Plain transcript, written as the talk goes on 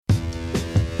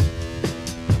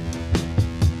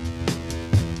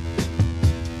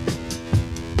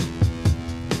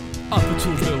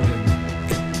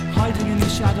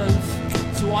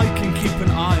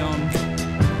an eye on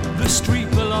the street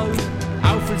below.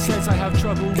 Alfred says I have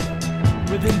trouble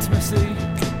with intimacy,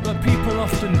 but people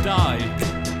often die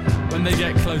when they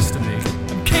get close to me.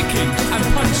 I'm kicking and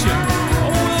punching all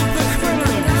of the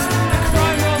criminals, the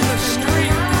crime on the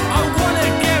street. I wanna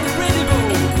get rid of all.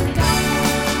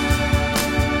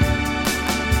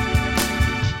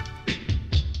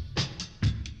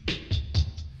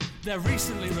 They're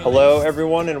recently released. Hello,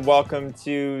 everyone, and welcome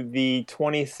to the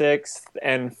 26th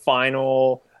and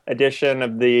final edition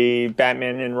of the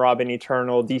Batman and Robin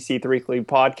Eternal DC3kly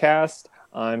podcast.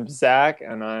 I'm Zach,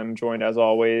 and I'm joined, as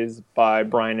always, by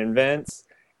Brian and Vince.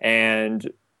 And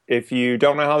if you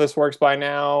don't know how this works by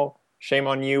now, shame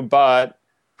on you, but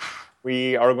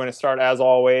we are going to start, as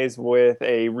always, with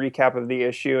a recap of the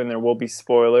issue, and there will be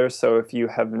spoilers. So if you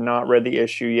have not read the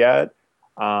issue yet,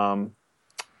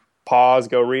 pause,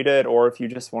 go read it, or if you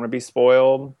just want to be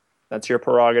spoiled, that's your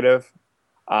prerogative.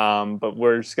 But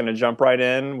we're just going to jump right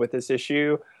in with this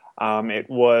issue. It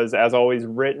was, as always,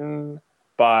 written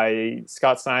by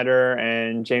Scott Snyder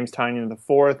and James Tynion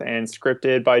IV, and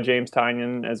scripted by James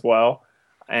Tynion as well.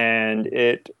 And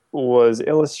it was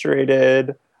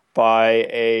illustrated by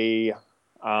a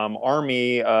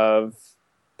army of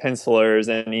pencilers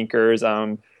and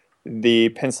inkers. The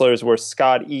pencilers were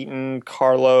Scott Eaton,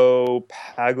 Carlo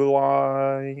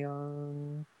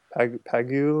Pagulayan.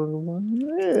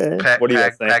 Pagulayan? What do you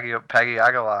guys think?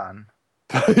 Pagulayan.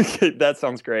 That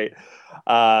sounds great.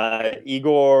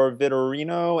 Igor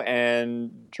Vitorino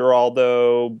and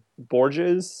Geraldo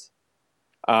Borges.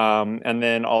 And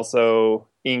then also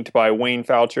inked by Wayne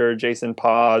Foucher, Jason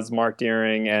Paz, Mark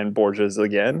Deering, and Borges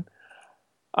again.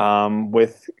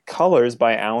 With colors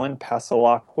by Alan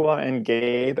Pasalacqua and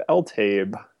Gabe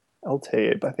Eltabe.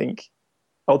 I think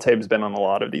Eltabe's been on a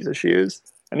lot of these issues,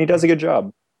 and he does a good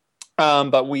job.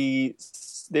 But the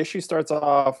issue starts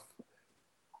off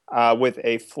with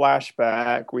a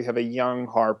flashback. We have a young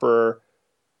Harper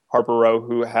Row,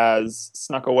 who has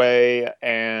snuck away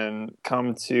and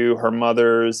come to her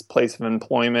mother's place of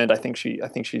employment. I think she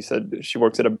said she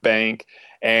works at a bank,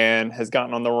 and has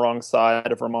gotten on the wrong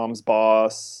side of her mom's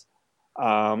boss,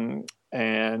 and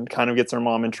kind of gets her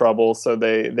mom in trouble. So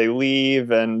they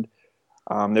leave, and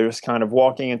they're just kind of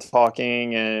walking and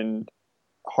talking, and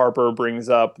Harper brings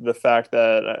up the fact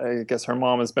that I guess her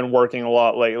mom has been working a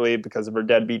lot lately because of her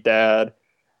deadbeat dad,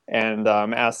 and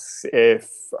asks if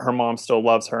her mom still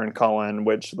loves her and Cullen,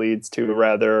 which leads to a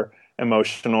rather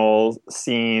emotional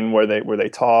scene where they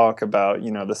talk about,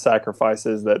 the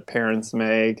sacrifices that parents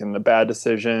make and the bad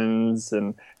decisions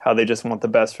and how they just want the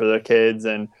best for their kids,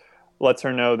 and lets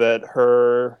her know that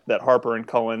Harper and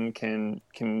Cullen can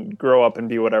grow up and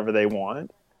be whatever they want.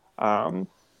 And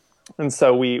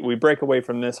so we break away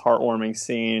from this heartwarming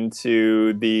scene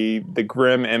to the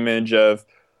grim image of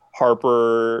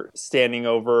Harper standing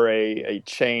over a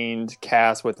chained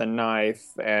Cass with a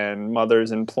knife, and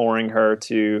Mother's imploring her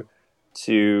to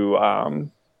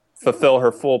fulfill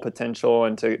her full potential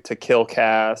and to kill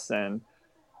Cass and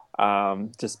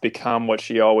just become what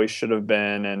she always should have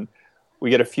been. And we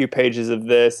get a few pages of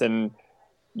this, and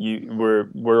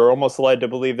we're almost led to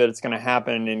believe that it's going to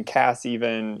happen. And Cass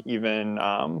even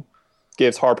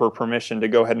gives Harper permission to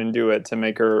go ahead and do it to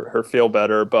make her feel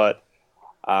better, but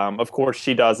of course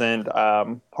she doesn't.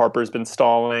 Harper's been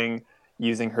stalling,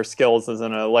 using her skills as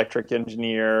an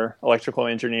electrical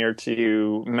engineer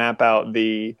to map out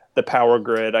the power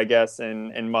grid, I guess,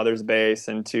 in Mother's base,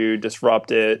 and to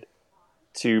disrupt it,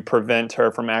 to prevent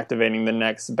her from activating the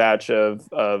next batch of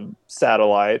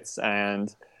satellites.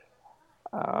 And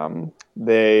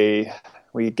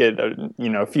we get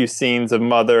a few scenes of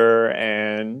Mother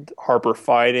and Harper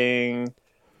fighting,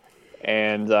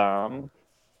 and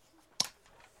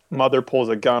Mother pulls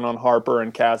a gun on Harper,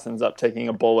 and Cass ends up taking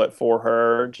a bullet for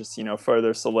her, just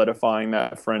further solidifying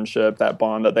that friendship, that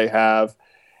bond that they have.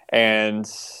 And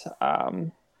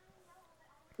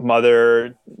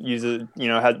Mother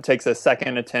takes a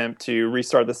second attempt to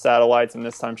restart the satellites, and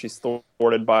this time she's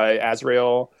thwarted by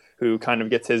Azrael, who kind of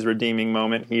gets his redeeming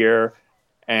moment here.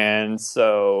 And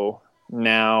so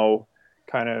now,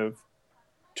 kind of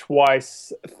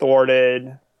twice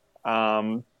thwarted,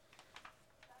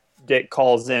 Dick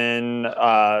calls in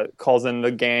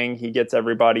the gang. He gets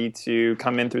everybody to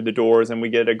come in through the doors, and we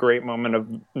get a great moment of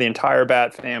the entire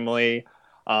Bat family,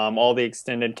 all the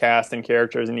extended cast and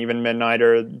characters, and even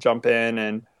Midnighter jump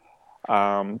in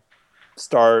and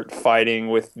start fighting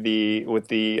with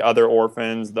the other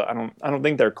orphans. I don't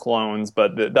think they're clones,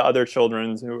 but the other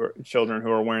children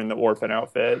who are wearing the orphan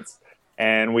outfits.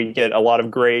 And we get a lot of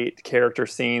great character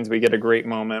scenes. We get a great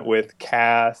moment with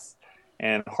Cass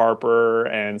and Harper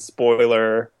and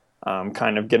Spoiler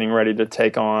kind of getting ready to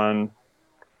take on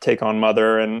take on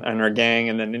Mother and her gang.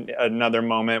 And then another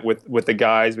moment with the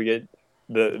guys, we get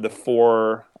the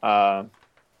four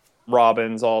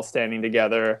Robins all standing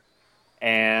together,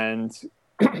 and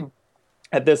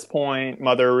at this point,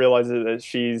 Mother realizes that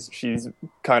she's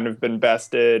kind of been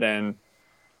bested, and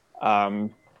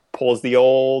pulls the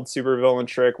old supervillain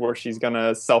trick where she's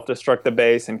gonna self-destruct the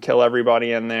base and kill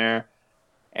everybody in there.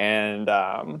 And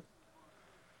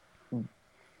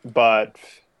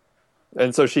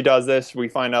so she does this. We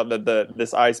find out that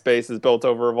this ice base is built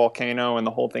over a volcano, and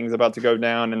the whole thing's about to go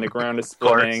down, and the ground is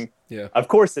splitting. Yeah, of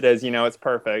course it is. It's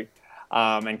perfect.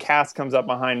 And Cass comes up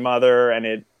behind Mother, and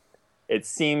it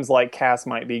seems like Cass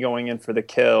might be going in for the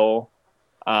kill.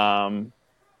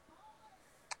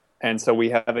 And so we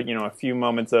have a few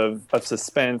moments of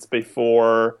suspense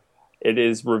before it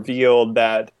is revealed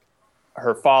that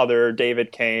her father,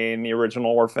 David Kane, the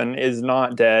original orphan, is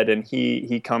not dead, and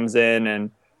he comes in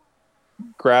and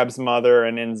grabs Mother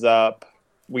and ends up.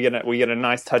 We get a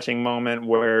nice touching moment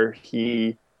where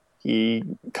he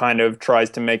kind of tries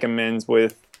to make amends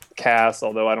with Cass,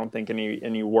 although I don't think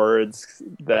any words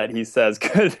that he says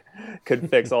could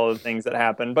fix all the things that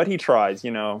happen. But he tries,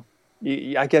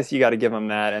 I guess you got to give him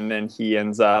that. And then he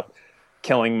ends up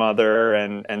killing Mother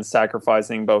and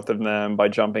sacrificing both of them by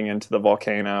jumping into the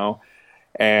volcano.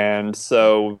 And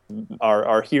so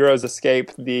our heroes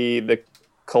escape the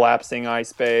collapsing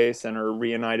ice base and are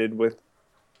reunited with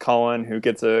Cullen, who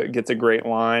gets a great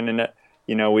line. And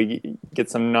we get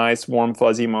some nice warm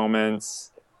fuzzy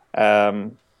moments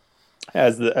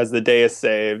as the day is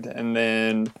saved. And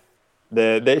then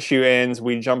the issue ends.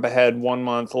 We jump ahead 1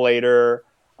 month later,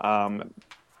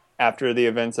 after the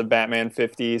events of Batman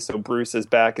 50. So Bruce is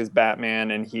back as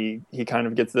Batman, and he kind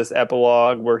of gets this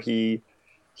epilogue where he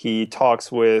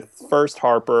talks with first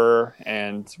Harper,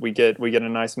 and we get a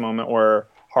nice moment where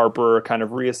Harper kind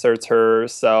of reasserts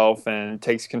herself and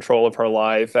takes control of her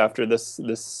life after this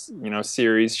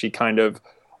series. She kind of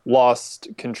lost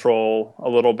control a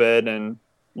little bit and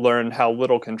learned how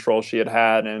little control she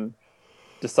had, and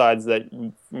decides that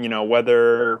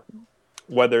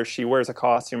whether she wears a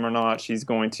costume or not, she's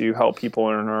going to help people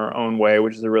in her own way,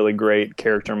 which is a really great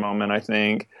character moment, I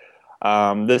think.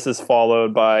 This is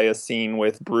followed by a scene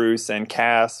with Bruce and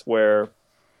Cass, where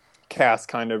Cass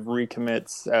kind of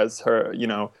recommits as her,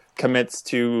 commits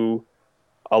to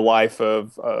a life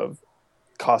of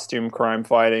costume crime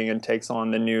fighting and takes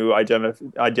on the new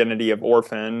identity of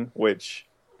orphan, which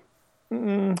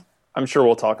I'm sure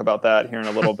we'll talk about that here in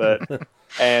a little bit.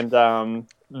 And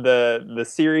the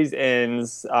series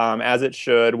ends as it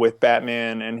should, with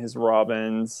Batman and his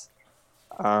Robins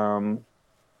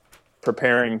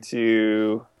preparing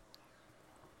to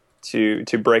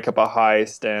break up a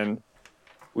heist, and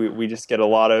we just get a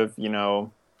lot of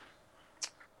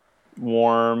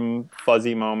warm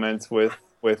fuzzy moments with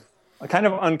kind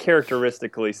of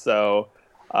uncharacteristically so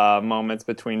moments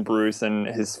between Bruce and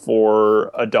his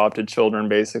 4 adopted children,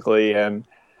 basically. And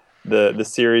the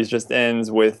series just ends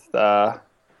with the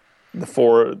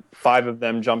 5 of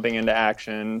them jumping into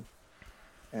action,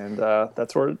 and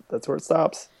that's where it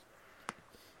stops.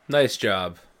 Nice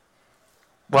job.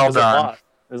 Well done.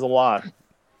 There's a lot.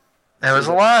 It was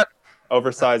a lot.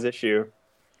 Oversized issue.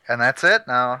 And that's it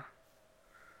now.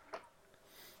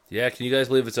 Yeah, can you guys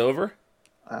believe it's over?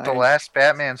 The last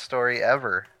Batman story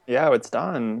ever. Yeah, it's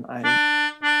done.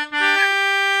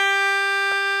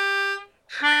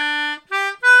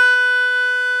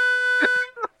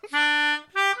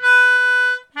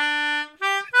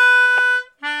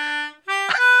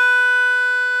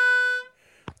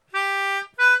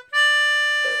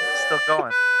 Still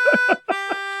going.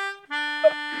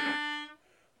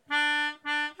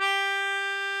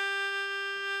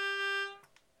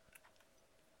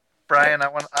 Brian, I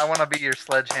want to be your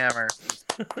sledgehammer.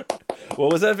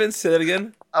 What was that, Vince? Say that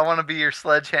again. I want to be your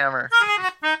sledgehammer.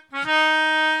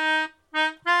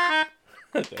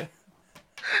 Okay.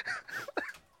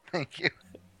 Thank you.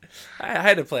 I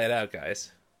had to play it out,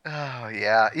 guys. Oh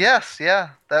yeah, yes, yeah.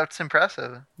 That's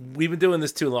impressive. We've been doing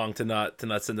this too long to not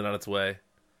send it on its way.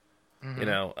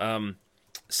 Mm-hmm.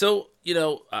 So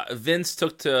Vince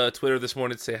took to Twitter this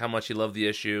morning to say how much he loved the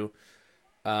issue.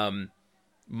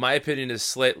 My opinion is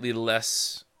slightly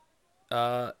less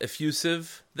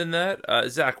effusive than that.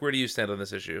 Zach, where do you stand on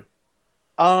this issue?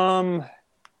 I'm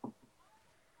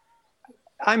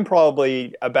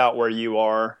probably about where you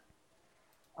are.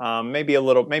 Maybe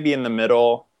in the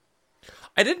middle.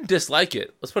 I didn't dislike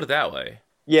it. Let's put it that way.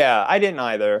 Yeah, I didn't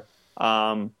either.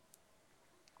 I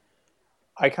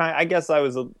guess I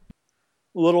was a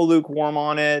little lukewarm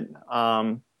on it.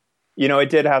 It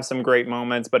did have some great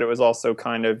moments, but it was also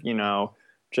kind of,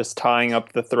 just tying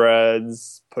up the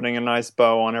threads, putting a nice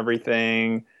bow on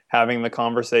everything, having the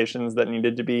conversations that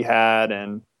needed to be had,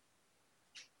 and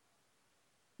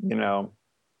you know,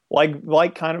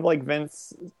 like kind of like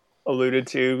Vince alluded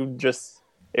to, just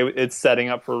it's setting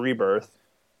up for rebirth.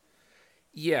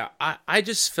 Yeah, I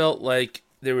just felt like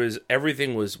there was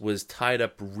everything was tied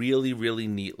up really, really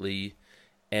neatly,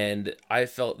 and I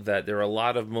felt that there were a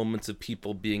lot of moments of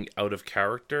people being out of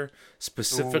character,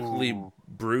 specifically Ooh.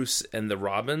 Bruce and the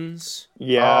Robins.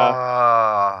 Yeah,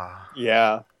 Ah.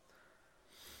 yeah.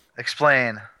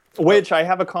 Explain. Which I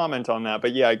have a comment on that,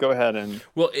 but yeah, go ahead and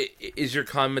Well, is your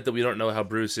comment that we don't know how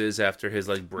Bruce is after his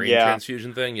like brain yeah,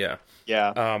 transfusion thing? Yeah.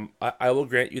 yeah. I will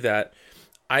grant you that.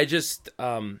 I just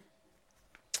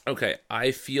okay,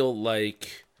 I feel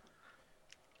like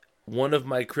one of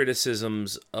my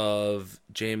criticisms of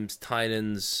James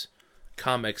Tynan's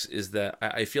comics is that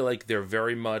I feel like they're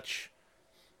very much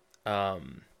the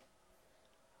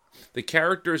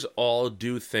characters all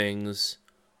do things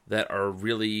that are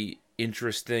really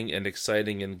interesting and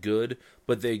exciting and good,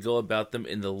 but they go about them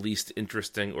in the least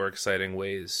interesting or exciting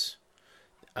ways.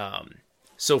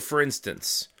 So, for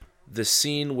instance, the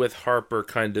scene with Harper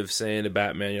kind of saying to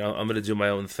Batman, I'm going to do my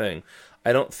own thing.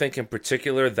 I don't think in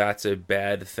particular that's a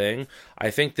bad thing.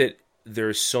 I think that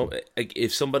there's like,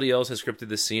 if somebody else has scripted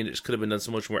the scene, it just could have been done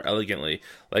so much more elegantly.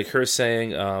 Like her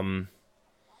saying, hang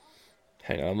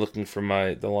on, I'm looking for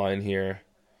the line here.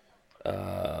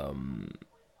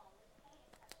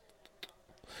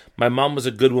 My mom was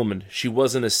a good woman. She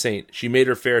wasn't a saint. She made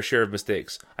her fair share of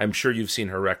mistakes. I'm sure you've seen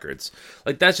her records.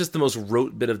 Like, that's just the most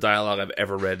rote bit of dialogue I've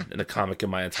ever read in a comic in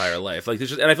my entire life. Like,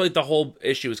 and I feel like the whole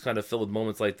issue is kind of filled with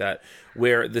moments like that,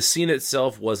 where the scene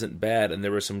itself wasn't bad and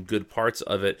there were some good parts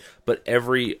of it, but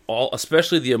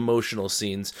especially the emotional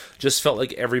scenes, just felt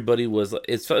like everybody was.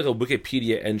 It felt like a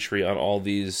Wikipedia entry on all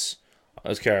these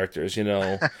as characters,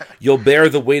 You'll bear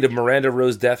the weight of Miranda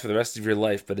Rose's death for the rest of your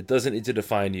life, but it doesn't need to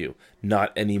define you.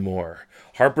 Not anymore.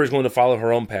 Harper's going to follow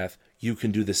her own path. You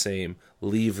can do the same.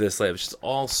 Leave this life. It's just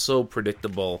all so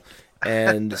predictable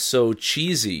and so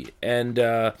cheesy. And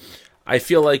I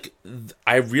feel like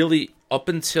I really, up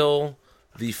until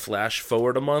the flash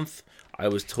forward a month, I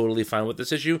was totally fine with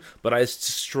this issue, but I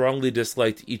strongly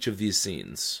disliked each of these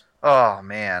scenes. Oh,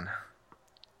 man.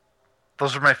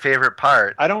 Those are my favorite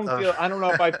part. I don't know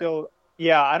if I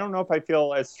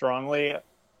feel as strongly.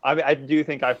 I do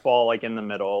think I fall like in the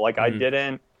middle. Like I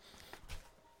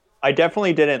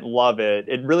definitely didn't love it.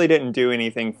 It really didn't do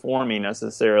anything for me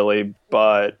necessarily,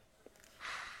 but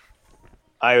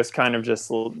I was kind of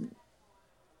just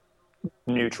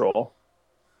neutral.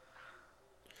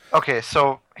 Okay,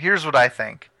 so here's what I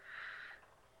think.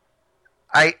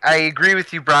 I agree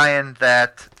with you, Brian,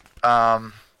 that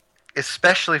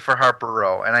especially for Harper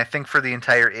Row, and I think for the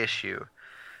entire issue.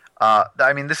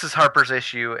 I mean, this is Harper's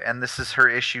issue, and this is her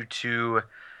issue to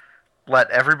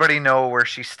let everybody know where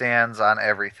she stands on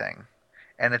everything.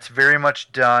 And it's very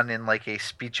much done in like a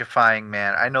speechifying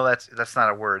manner. I know that's not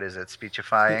a word, is it?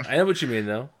 Speechifying? I know what you mean,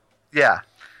 though. Yeah.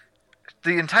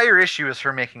 The entire issue is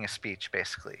her making a speech,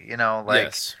 basically.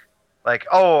 Yes. Like,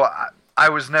 oh, I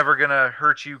was never going to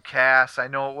hurt you, Cass. I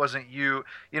know it wasn't you.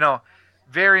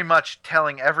 Very much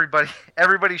telling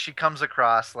everybody she comes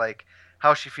across, like,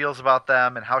 how she feels about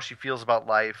them and how she feels about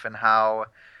life and how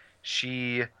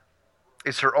she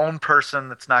is her own person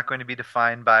that's not going to be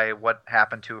defined by what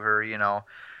happened to her,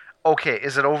 Okay,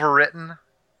 is it overwritten?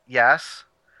 Yes.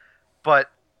 But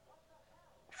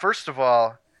first of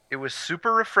all, it was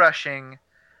super refreshing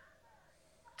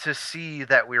to see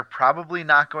that we're probably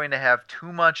not going to have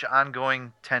too much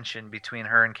ongoing tension between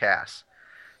her and Cass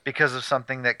because of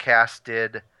something that Cass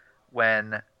did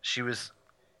when she was,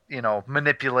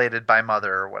 manipulated by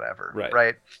Mother or whatever,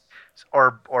 right?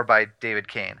 Or by David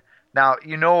Kane. Now,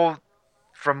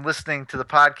 from listening to the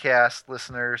podcast,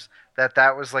 listeners,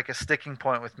 that was like a sticking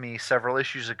point with me several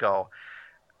issues ago,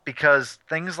 because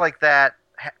things like that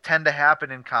tend to happen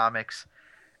in comics,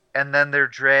 and then they're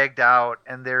dragged out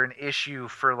and they're an issue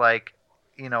for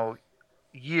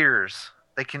years.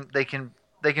 They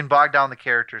can bog down the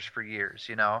characters for years,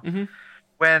 Mm-hmm.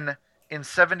 When in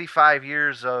 75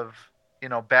 years of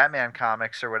Batman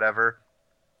comics or whatever,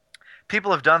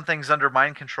 people have done things under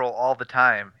mind control all the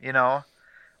time,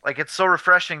 Like, it's so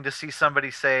refreshing to see somebody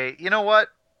say, you know what?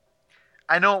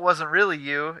 I know it wasn't really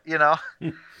you,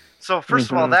 So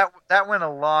first of all, that went a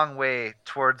long way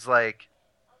towards like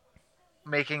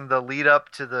making the lead up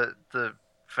to the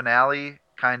finale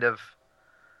kind of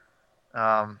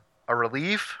a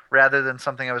relief rather than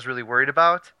something I was really worried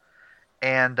about.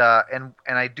 And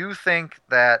I do think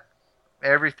that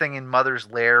everything in Mother's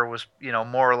Lair was,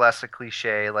 more or less a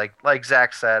cliche. Like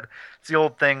Zach said, it's the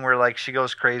old thing where like she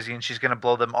goes crazy and she's gonna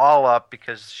blow them all up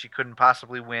because she couldn't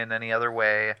possibly win any other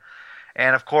way.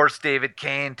 And of course, David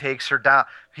Kane takes her down.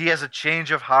 He has a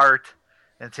change of heart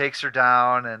and takes her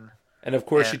down. And of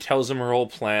course, she And tells him her whole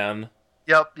plan.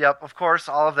 yep. Of course,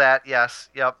 all of that. Yes,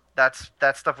 yep. That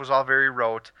stuff was all very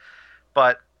rote.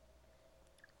 But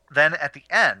then at the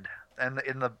end, and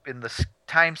in the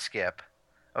time skip,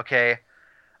 okay,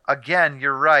 again,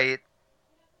 you're right.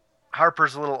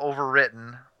 Harper's a little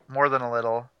overwritten, more than a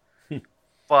little,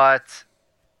 but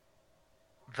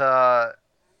the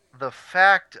the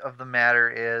fact of the matter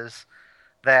is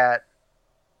that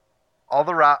all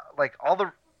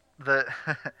the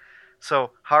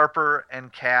so Harper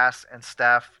and Cass and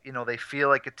Steph, they feel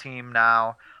like a team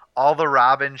now. All the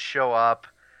Robins show up.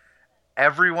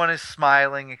 Everyone is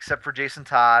smiling except for Jason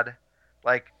Todd.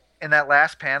 Like in that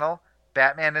last panel,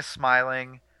 Batman is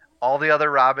smiling. All the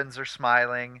other Robins are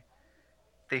smiling.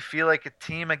 They feel like a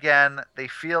team again. They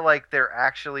feel like they're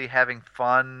actually having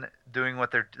fun doing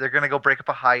what they're going to go break up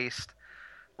a heist.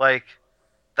 Like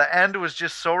the end was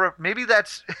just so maybe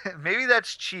that's maybe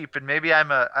that's cheap and maybe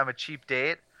I'm a cheap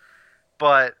date,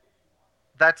 but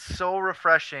that's so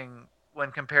refreshing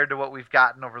when compared to what we've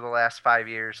gotten over the last 5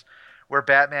 years where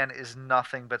Batman is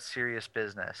nothing but serious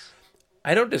business.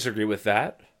 I don't disagree with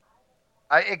that.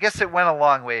 I guess it went a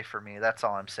long way for me. That's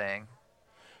all I'm saying.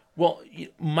 Well,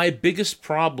 my biggest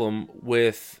problem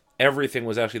with everything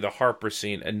was actually the Harper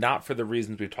scene, and not for the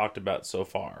reasons we've talked about so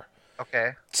far.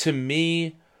 Okay. To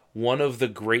me, one of the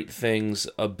great things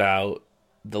about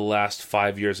the last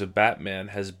 5 years of Batman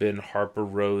has been Harper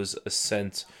Rowe's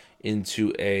ascent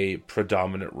into a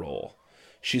predominant role.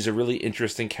 She's a really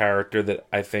interesting character that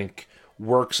I think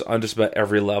works on just about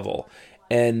every level.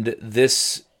 And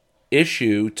this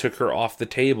issue took her off the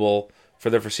table for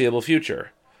the foreseeable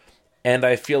future. And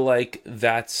I feel like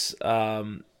that's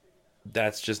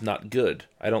just not good.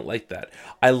 I don't like that.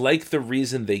 I like the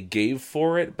reason they gave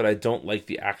for it, but I don't like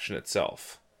the action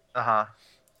itself. Uh-huh.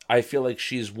 I feel like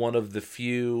she's one of the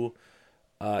few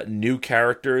new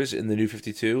characters in the New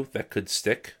 52 that could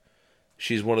stick.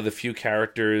 She's one of the few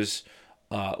characters,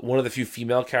 one of the few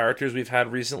female characters we've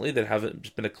had recently that haven't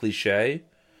just been a cliche.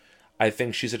 I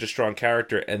think she's such a strong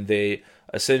character, and they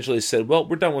essentially said, "Well,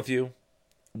 we're done with you.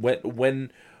 When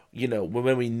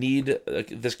we need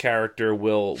this character,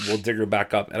 we'll dig her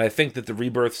back up." And I think that the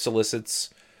Rebirth solicits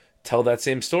tell that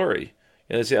same story.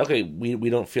 And they say, okay, we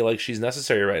don't feel like she's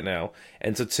necessary right now.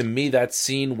 And so to me, that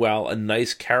scene, while a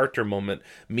nice character moment,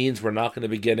 means we're not going to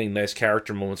be getting nice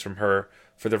character moments from her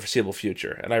for the foreseeable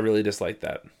future. And I really dislike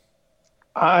that.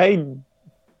 I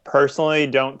personally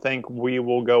don't think we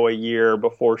will go a year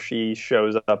before she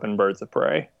shows up in Birds of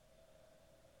Prey.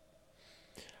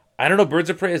 I don't know. Birds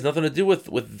of Prey has nothing to do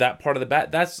with that part of the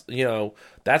bat. That's my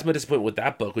disappointment with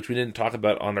that book, which we didn't talk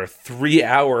about on our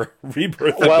 3-hour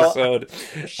Rebirth episode.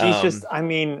 She's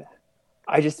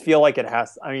I just feel like it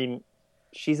has.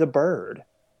 She's a bird.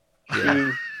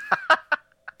 Yeah.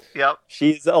 Yep.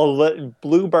 She's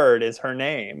Bluebird is her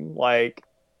name. Like,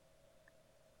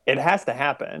 it has to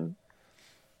happen.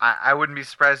 I wouldn't be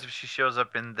surprised if she shows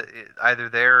up in either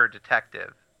there or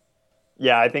Detective.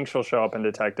 Yeah, I think she'll show up in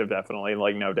Detective, definitely,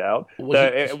 like, no doubt.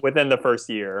 Well, within the first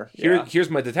year.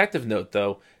 Here's my Detective note,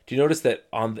 though. Do you notice that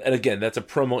and again, that's a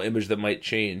promo image that might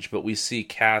change, but we see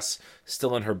Cass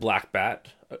still in her Black Bat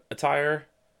attire?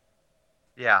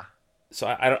 Yeah. So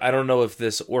I don't know if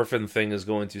this orphan thing is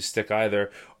going to stick either,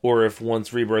 or if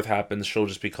once Rebirth happens, she'll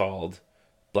just be called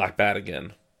Black Bat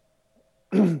again.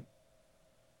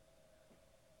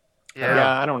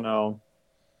 Yeah, I don't know.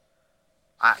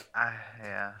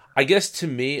 Yeah. I guess to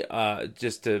me,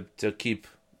 just to keep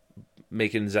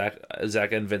making Zach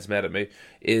and Vince mad at me,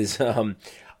 is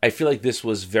I feel like this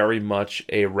was very much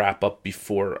a wrap up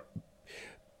before.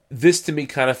 This to me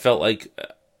kind of felt like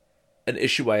an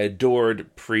issue I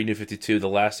adored pre New 52, the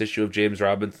last issue of James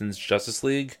Robinson's Justice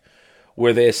League,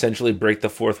 where they essentially break the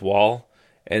fourth wall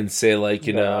and say like,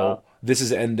 this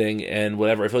is ending and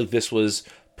whatever. I feel like this was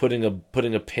putting a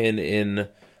pin in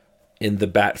the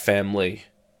Bat family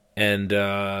and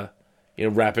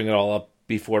wrapping it all up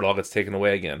before it all gets taken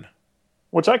away again.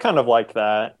 Which I kind of like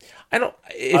that. I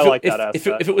like that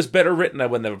aspect. If it was better written, I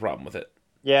wouldn't have a problem with it.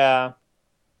 Yeah.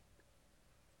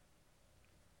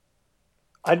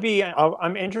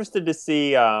 I'm interested to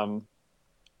see,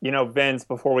 Vince,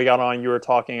 before we got on, you were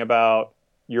talking about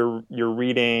you're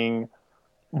reading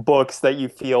books that you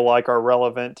feel like are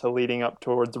relevant to leading up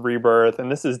towards Rebirth,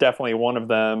 and this is definitely one of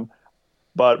them.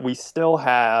 But we still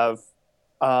have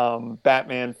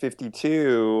Batman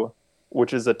 52,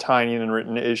 which is a tiny and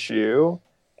written issue,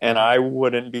 And I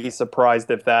wouldn't be surprised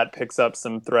if that picks up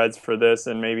some threads for this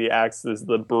and maybe acts as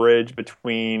the bridge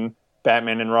between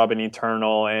Batman and Robin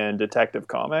Eternal and Detective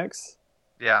Comics.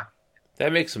 Yeah.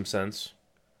 That makes some sense.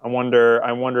 I wonder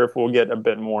if we'll get a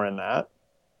bit more in that.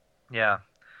 Yeah.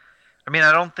 I mean,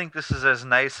 I don't think this is as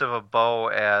nice of a bow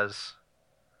as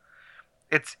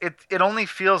it only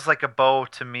feels like a bow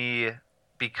to me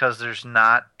because there's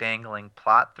not dangling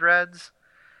plot threads.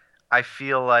 I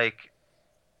feel like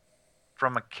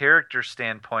from a character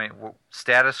standpoint,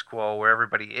 status quo where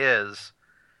everybody is,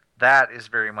 that is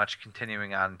very much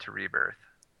continuing on to Rebirth.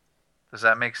 Does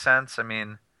that make sense? I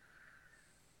mean,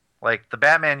 like the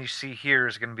Batman you see here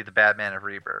is going to be the Batman of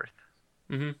Rebirth.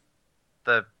 Mm-hmm.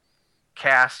 The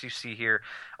cast you see here,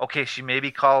 okay, she may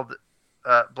be called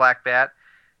Black Bat.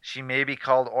 She may be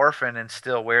called Orphan and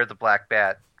still wear the Black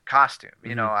Bat costume.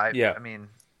 You know, I mean,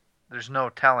 there's no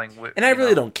telling. And I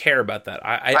really don't care about that.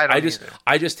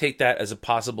 I just take that as a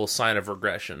possible sign of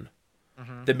regression.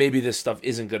 Mm-hmm. That maybe this stuff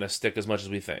isn't going to stick as much as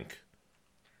we think.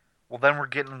 Well, then we're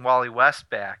getting Wally West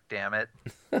back, damn it.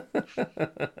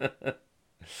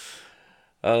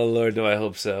 Oh, Lord, do I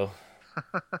hope so.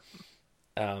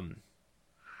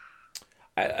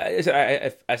 I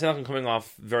sound like I'm coming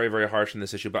off very, very harsh in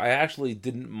this issue, but I actually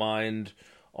didn't mind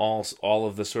all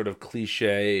of the sort of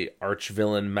cliche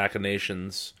arch-villain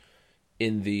machinations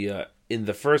in the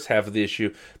first half of the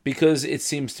issue, because it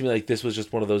seems to me like this was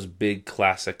just one of those big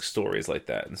classic stories like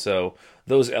that, and so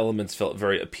those elements felt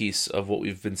very a piece of what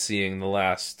we've been seeing the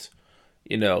last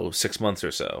 6 months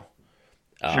or so.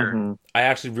 Sure. I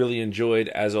actually really enjoyed,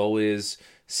 as always,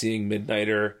 seeing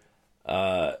Midnighter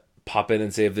pop in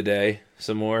and save the day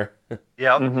some more.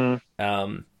 Yep.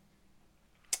 Mm-hmm.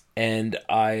 And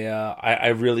I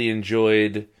really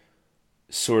enjoyed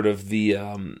sort of the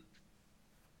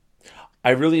I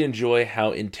really enjoy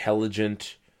how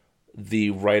intelligent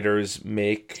the writers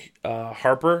make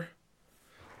Harper.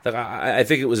 Like I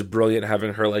think it was brilliant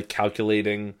having her like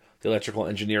calculating the electrical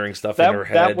engineering stuff in her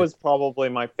head. That was probably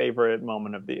my favorite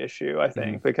moment of the issue, I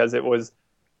think, because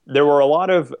there were a lot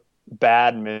of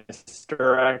bad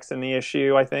misdirects in the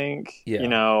issue, I think.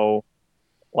 Yeah.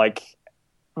 Like,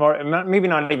 or maybe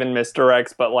not even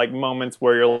misdirects, but like moments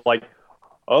where you're like,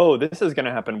 oh, this is going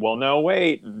to happen. Well, no,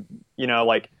 wait.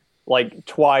 Like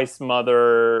twice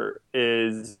Mother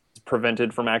is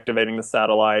prevented from activating the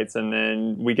satellites, and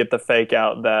then we get the fake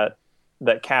out that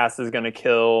Cass is going to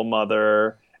kill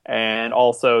Mother, and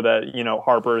also that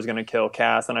Harper is going to kill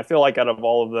Cass. And I feel like out of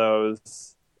all of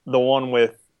those, the one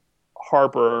with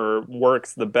Harper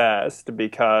works the best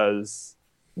because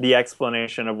the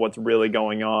explanation of what's really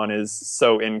going on is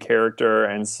so in character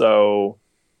and so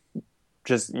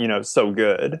just so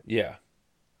good. Yeah.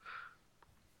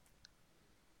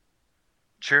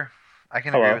 Sure, I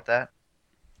can agree with that.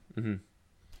 Mm-hmm.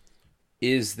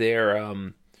 Is there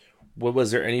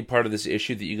was there any part of this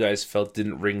issue that you guys felt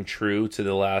didn't ring true to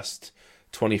the last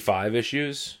 25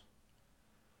 issues?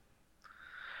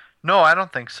 No, I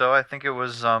don't think so. I think it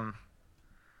was I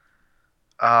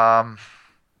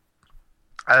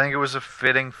think it was a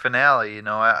fitting finale.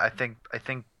 I think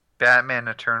Batman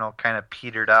Eternal kind of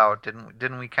petered out.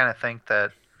 Didn't we kind of think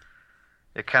that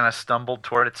it kind of stumbled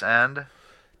toward its end?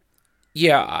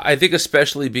 Yeah, I think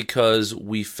especially because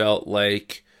we felt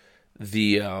like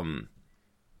the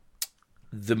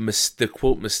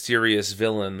quote mysterious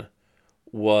villain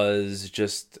was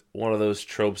just one of those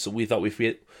tropes that we thought we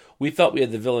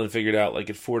had the villain figured out like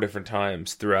at 4 different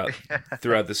times throughout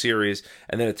the series,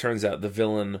 and then it turns out the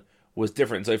villain was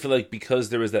different. So I feel like because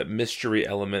there was that mystery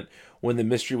element, when the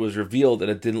mystery was revealed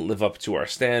and it didn't live up to our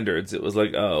standards, it was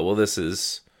like, oh well,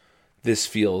 this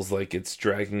feels like it's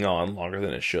dragging on longer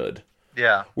than it should.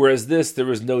 Yeah. Whereas there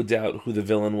was no doubt who the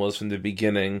villain was from the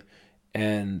beginning,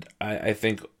 and I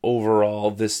think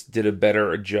overall this did a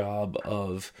better job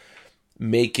of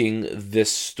making this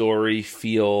story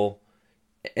feel,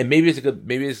 and maybe it's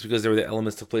because there were the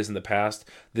elements took place in the past,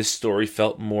 this story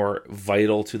felt more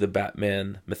vital to the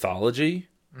Batman mythology.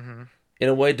 Mm-hmm. In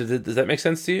a way. Does that make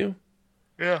sense to you?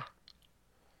 Yeah.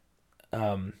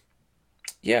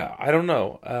 Yeah, I don't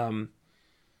know.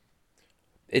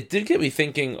 It did get me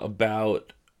thinking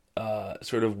about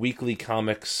sort of weekly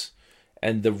comics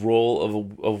and the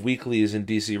role of weeklies in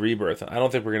DC Rebirth. I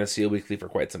don't think we're going to see a weekly for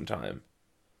quite some time.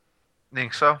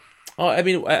 Think so? Oh, I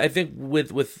mean, I think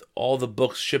with all the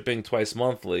books shipping twice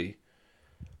monthly,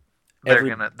 they're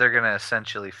gonna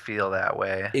essentially feel that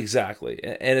way. Exactly,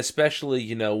 and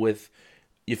especially with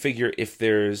you figure if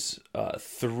there's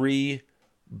 3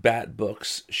 Bat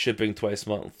books shipping twice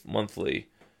monthly,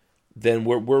 then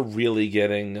we're really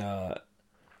getting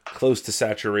close to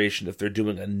saturation if they're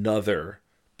doing another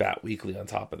Bat Weekly on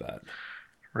top of that.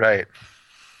 Right.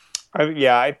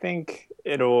 I think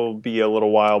it'll be a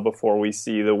little while before we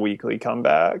see the weekly come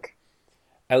back.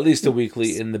 At least a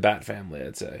weekly in the Bat family,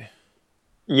 I'd say.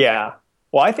 Yeah.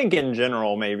 Well, I think in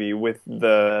general, maybe with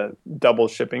the double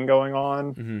shipping going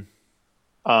on,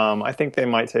 I think they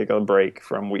might take a break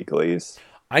from weeklies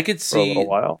I could for a little see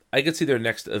while. I could see their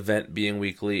next event being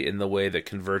weekly in the way that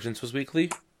Convergence was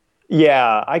weekly.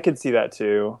 Yeah, I could see that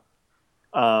too.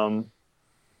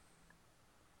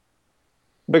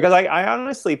 Because I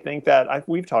honestly think that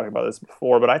we've talked about this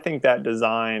before, but I think that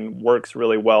design works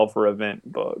really well for event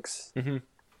books.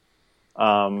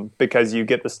 Because you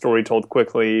get the story told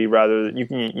quickly rather than you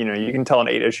can tell an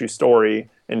 8-issue story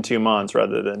in 2 months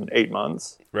rather than 8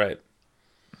 months. Right.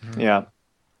 Yeah.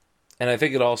 And I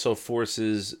think it also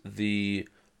forces the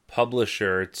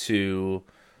publisher to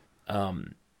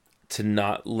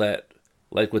not let,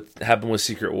 like what happened with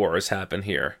Secret Wars, happen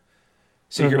here.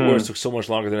 Secret Wars took so much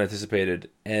longer than anticipated,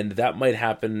 and that might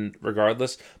happen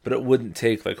regardless, but it wouldn't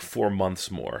take like 4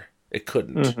 months more. It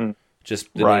couldn't.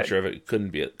 Just the nature of it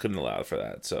couldn't allow for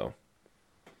that. So,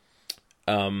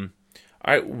 all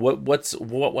right, why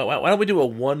don't we do a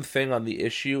one thing on the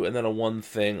issue and then a one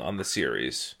thing on the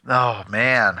series? Oh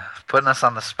man, putting us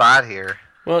on the spot here.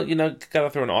 Well, gotta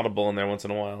throw an audible in there once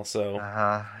in a while. So,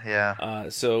 yeah.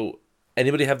 So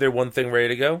anybody have their one thing ready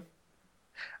to go?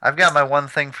 I've got my one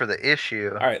thing for the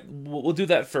issue. All right, we'll do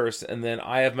that first, and then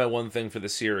I have my one thing for the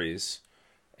series,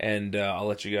 and I'll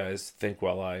let you guys think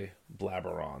while I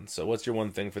blabber on. So, what's your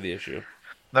one thing for the issue?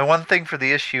 My one thing for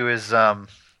the issue is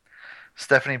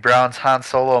Stephanie Brown's Han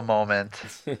Solo moment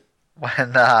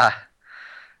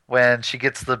when she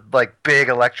gets the big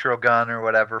electro gun or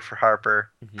whatever for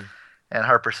Harper, and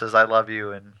Harper says, "I love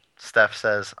you," and Steph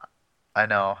says, "I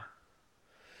know."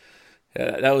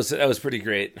 Yeah, that was pretty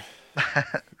great.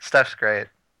 Steph's great.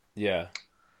 Yeah.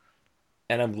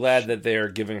 And I'm glad that they're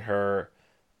giving her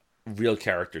real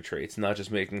character traits, not just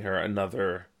making her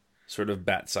another sort of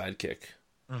Bat sidekick.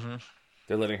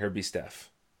 They're letting her be Steph.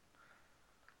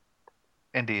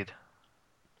 Indeed.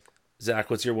 Zach,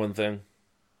 what's your one thing?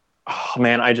 Oh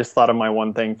man, I just thought of my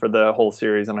one thing for the whole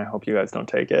series, and I hope you guys don't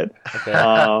take it.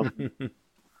 Okay.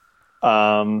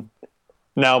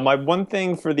 Now, my one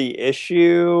thing for the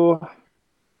issue...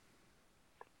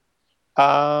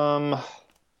 I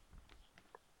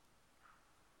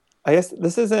guess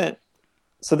this isn't.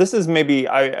 So this is maybe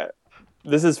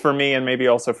this is for me and maybe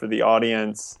also for the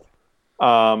audience.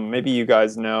 Maybe you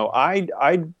guys know.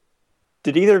 I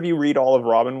did either of you read all of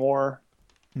Robin War?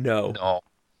 No.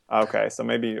 Okay, so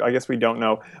maybe I guess we don't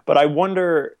know. But I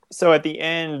wonder. So at the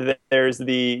end, there's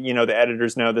the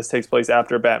editors know this takes place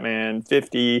after Batman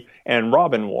 50 and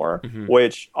Robin War,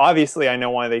 which obviously I know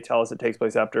why they tell us it takes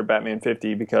place after Batman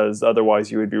 50 because otherwise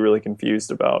you would be really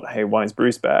confused about, hey, why is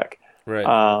Bruce back? Right.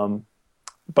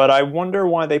 But I wonder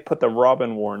why they put the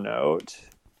Robin War note.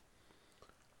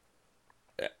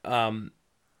 I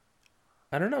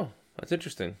don't know. That's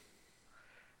interesting.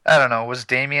 I don't know. Was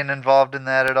Damien involved in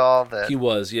that at all? He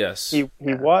was, yes. He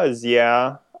was,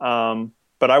 yeah.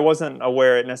 But I wasn't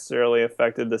aware it necessarily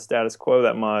affected the status quo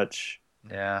that much.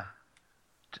 Yeah.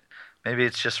 Maybe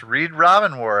it's just read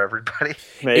Robin War, everybody.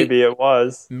 Maybe it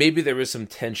was. Maybe there was some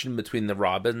tension between the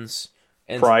Robins.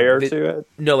 And prior to it?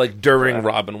 No, like during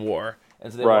Robin War.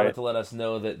 And so they wanted Right. to let us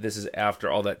know that this is after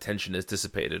all that tension is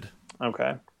dissipated.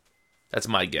 Okay. That's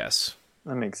my guess.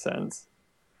 That makes sense.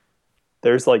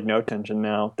 There's no tension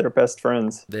now. They're best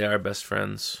friends. They are best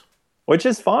friends. Which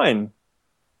is fine.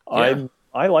 Yeah.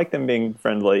 I like them being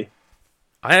friendly.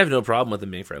 I have no problem with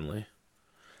them being friendly.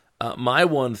 My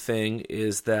one thing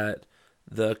is that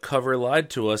the cover lied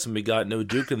to us and we got no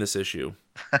Duke in this issue.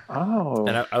 Oh.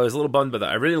 And I was a little bummed by that.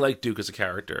 I really like Duke as a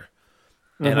character.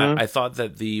 And I thought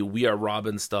that the We Are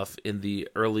Robin stuff in the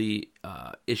early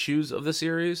issues of the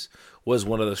series was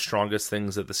one of the strongest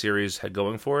things that the series had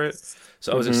going for it.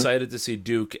 So I was excited to see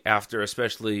Duke after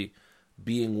especially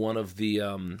being one of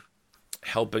the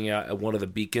helping out at one of the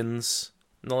beacons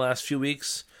in the last few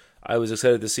weeks. I was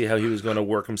excited to see how he was going to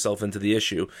work himself into the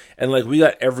issue. And we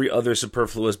got every other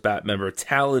superfluous Bat member.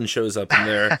 Talon shows up in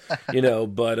there,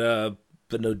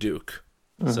 but no Duke.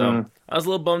 So I was a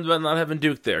little bummed about not having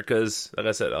Duke there because, like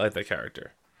I said, I like that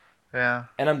character. Yeah.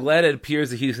 And I'm glad it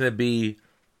appears that he's going to be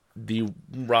the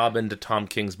Robin to Tom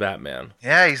King's Batman.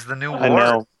 Yeah, he's the new Lord. I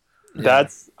know. Yeah.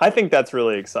 I think that's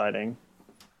really exciting.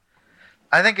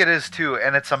 I think it is too,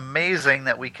 and it's amazing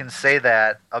that we can say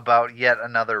that about yet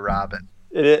another Robin.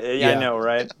 Yeah. I know,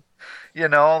 right? You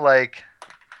know,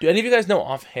 Do any of you guys know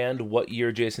offhand what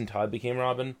year Jason Todd became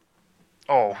Robin?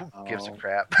 Oh, who gives a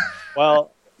crap?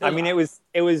 Well, I mean, it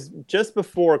was just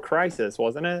before Crisis,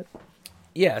 wasn't it?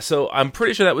 Yeah, so I'm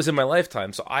pretty sure that was in my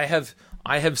lifetime. So I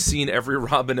have seen every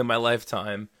Robin in my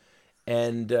lifetime,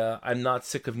 and I'm not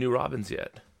sick of new Robins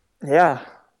yet. Yeah.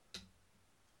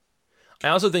 I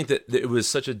also think that it was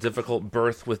such a difficult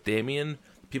birth with Damian.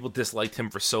 People disliked him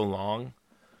for so long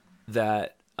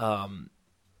that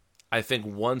I think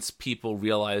once people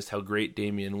realized how great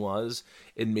Damian was,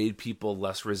 it made people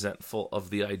less resentful of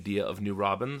the idea of new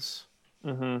Robins.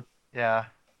 Mm-hmm. Yeah.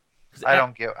 I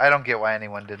don't get why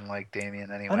anyone didn't like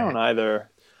Damian anyway. I don't either.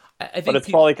 I think But it's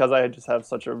probably because I just have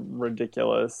such a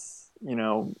ridiculous,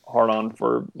 hard-on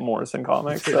for Morrison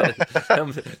comics. So.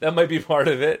 that might be part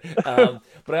of it.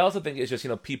 But I also think it's just,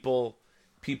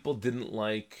 people didn't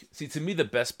like... See, to me, the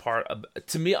best part...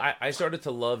 I started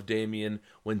to love Damian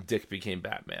when Dick became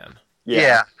Batman.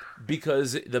 Yeah.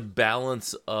 Because the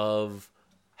balance of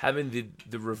having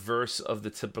the reverse of the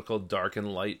typical dark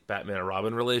and light Batman and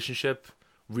Robin relationship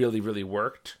really, really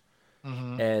worked.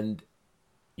 Mm-hmm. And,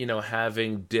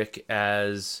 having Dick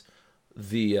as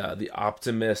the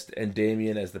optimist and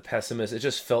Damian as the pessimist, it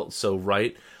just felt so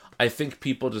right. I think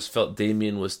people just felt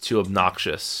Damian was too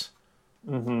obnoxious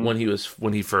when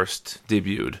he first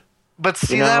debuted. But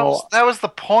see, that was the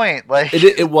point. Like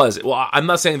it was. Well, I'm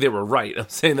not saying they were right. I'm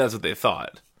saying that's what they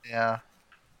thought. Yeah.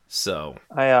 So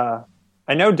I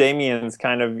know Damian's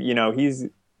kind of, he's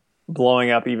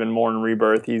blowing up even more in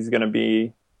Rebirth. He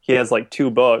has like 2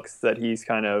 books that he's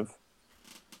kind of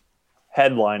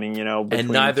headlining, and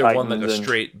neither Titans one like a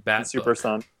straight Bat Super book.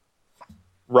 Son.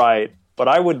 Right. But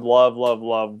I would love,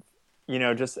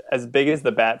 just as big as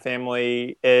the Bat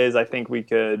family is, I think it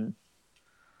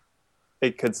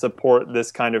could support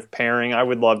this kind of pairing. I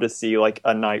would love to see like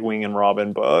a Nightwing and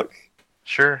Robin book.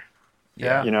 Sure.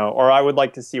 Yeah. Or I would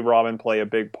like to see Robin play a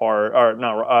big part, or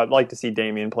not. I'd like to see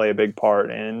Damian play a big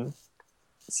part in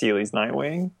Seeley's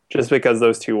Nightwing, just because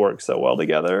those two work so well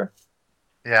together.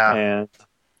 Yeah. And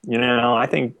I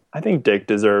think Dick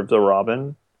deserves a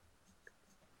Robin.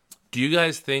 Do you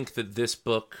guys think that this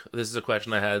book? This is a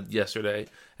question I had yesterday,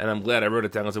 and I'm glad I wrote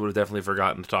it down because I would have definitely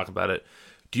forgotten to talk about it.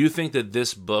 Do you think that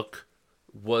this book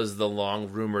was the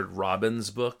long-rumored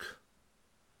Robin's book?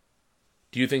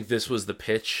 Do you think this was the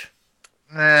pitch?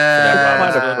 I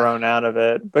might have grown out of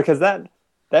it because that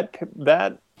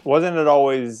wasn't it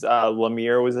always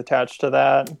Lemire was attached to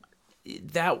that.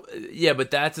 But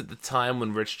that's at the time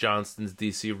when Rich Johnston's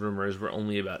DC rumors were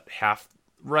only about half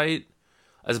right,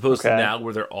 as opposed to now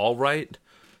where they're all right.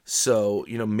 So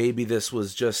maybe this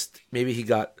was maybe he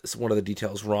got one of the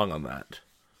details wrong on that.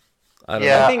 I don't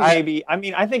know.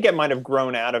 I think it might have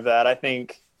grown out of that. I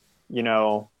think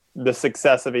the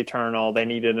success of Eternal, they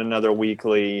needed another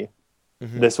weekly.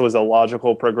 Mm-hmm. This was a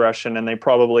logical progression, and they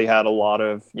probably had a lot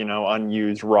of,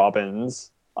 unused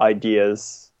Robins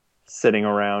ideas sitting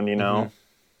around, Mm-hmm.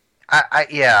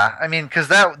 I mean, because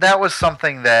that was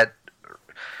something that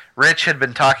Rich had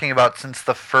been talking about since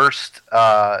the first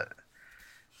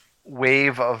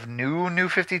wave of new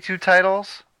 52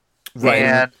 titles. Right.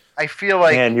 And I feel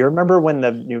like... Man, you remember when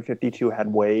the New 52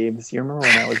 had waves? You remember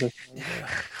when that was a thing?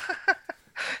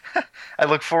 I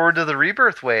look forward to the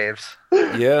Rebirth waves.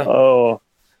 Yeah. Oh.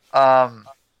 I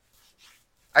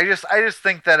just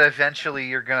think that eventually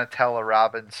you're gonna tell a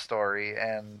Robin story,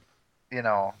 and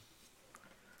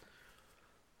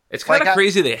it's kind of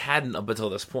crazy they hadn't up until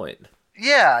this point.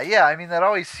 Yeah. I mean, that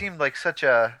always seemed like such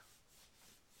you've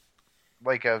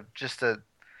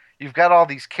got all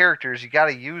these characters, you got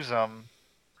to use them.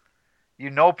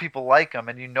 People like them,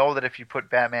 and that if you put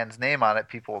Batman's name on it,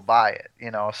 people will buy it.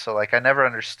 So I never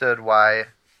understood why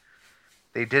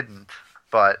they didn't,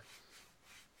 but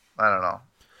I don't know.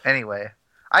 Anyway,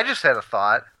 I just had a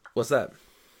thought. What's that?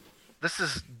 This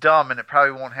is dumb, and it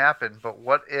probably won't happen, but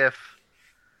what if...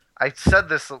 I said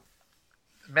this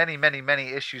many, many, many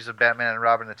issues of Batman and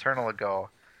Robin Eternal ago,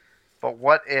 but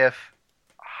what if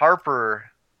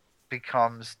Harper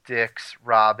becomes Dick's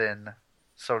Robin,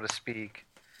 so to speak,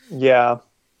 yeah,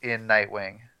 in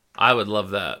Nightwing? I would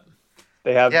love that.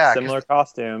 They have similar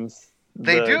costumes.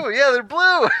 They do, yeah, they're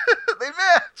blue. They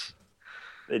match.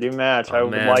 They do match. I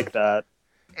would like that.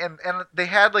 And they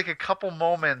had like a couple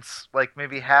moments, like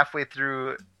maybe halfway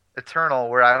through Eternal,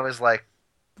 where I was like,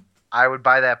 I would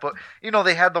buy that book.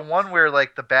 They had the one where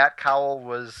like the bat cowl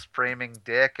was framing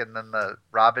Dick, and then the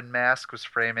Robin mask was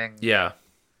framing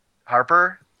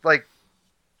Harper. Like,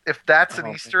 if that's an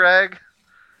Easter egg,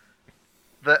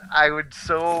 I would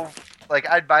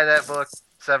I'd buy that book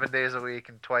 7 days a week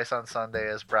and twice on Sunday,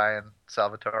 as Brian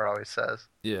Salvatore always says.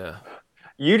 Yeah.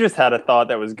 You just had a thought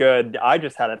that was good. I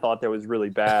just had a thought that was really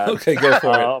bad. Okay, go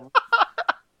for it.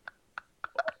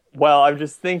 Well, I'm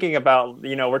just thinking about,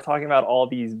 we're talking about all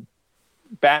these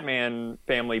Batman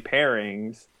family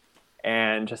pairings,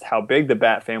 and just how big the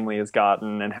Bat family has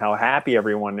gotten and how happy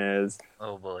everyone is.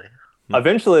 Oh boy.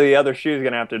 Eventually, the other shoe is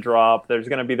going to have to drop. There's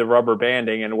going to be the rubber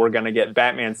banding, and we're going to get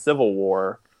Batman Civil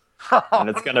War. And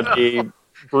it's going to be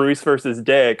Bruce versus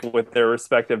Dick with their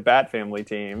respective Bat family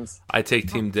teams. I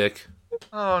take Team Dick.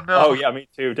 Oh no. Oh, yeah, me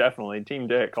too, definitely. Team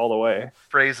Dick all the way.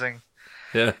 Phrasing.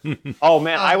 Yeah. Oh,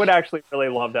 man, I would actually really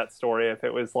love that story if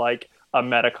it was like a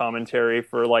meta commentary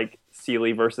for like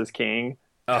Seeley versus King.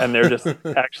 Oh. And they're just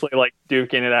actually like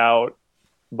duking it out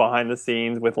behind the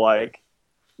scenes with like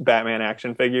Batman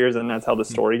action figures, and that's how the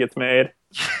story gets made.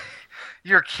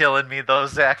 You're killing me though,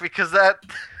 Zach, because that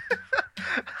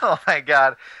oh my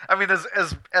god. I mean,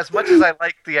 as much as I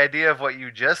like the idea of what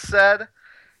you just said,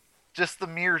 just the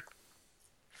mere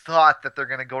thought that they're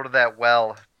gonna go to that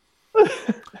well. All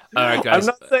right, guys.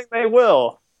 I'm not saying they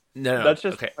will. No. That's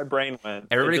just okay. where my brain went.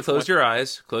 Everybody close your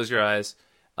eyes. Close your eyes.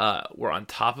 We're on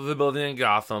top of a building in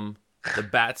Gotham. The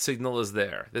bat signal is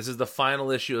there. This is the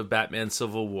final issue of Batman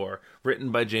Civil War,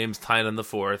 written by James Tynion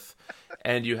IV.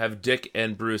 And you have Dick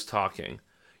and Bruce talking.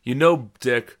 You know,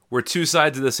 Dick, we're two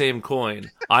sides of the same coin.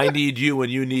 I need you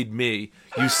and you need me.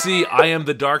 You see, I am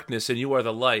the darkness and you are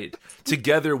the light.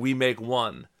 Together we make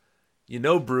one. You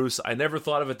know, Bruce, I never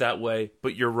thought of it that way,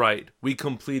 but you're right. We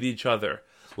complete each other.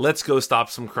 Let's go stop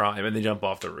some crime. And they jump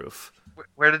off the roof.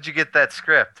 Where did you get that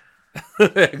script?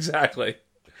 Exactly.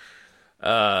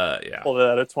 Yeah. Pulled it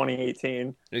out of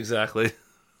 2018. Exactly.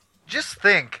 Just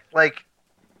think, like,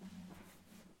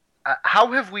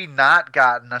 how have we not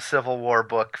gotten a Civil War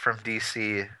book from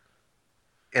DC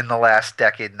in the last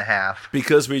decade and a half?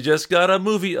 Because we just got a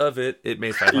movie of it. It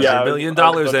made $500 million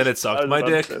and it sucked my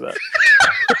dick.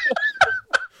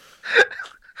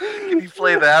 Can you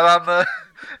play that on the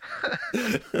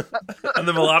on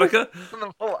the melodica? On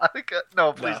the melodica?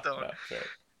 No, please don't.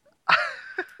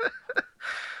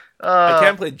 No, I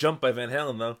can play Jump by Van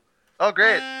Halen, though. Oh,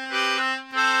 great.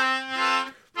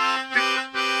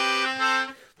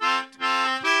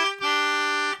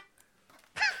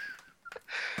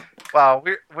 Wow,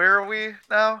 where are we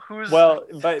now? Well,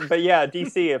 but yeah,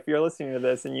 DC, if you're listening to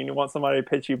this and you want somebody to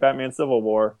pitch you Batman Civil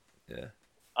War, yeah,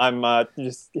 I'm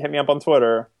just hit me up on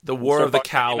Twitter. The War of the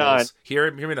Cowls. Hear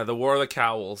me now. The War of the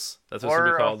Cowls. That's what it's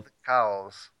gonna be called. War of the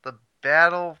Cowls. The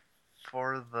Battle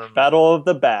for the Battle of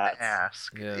the Bats.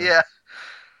 Mask. Yeah.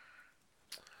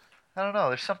 I don't know.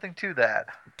 There's something to that.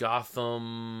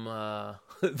 Gotham.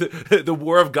 The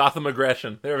War of Gotham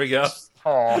Aggression. There we go.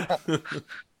 Oh.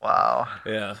 Wow.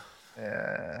 Yeah.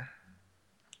 Yeah.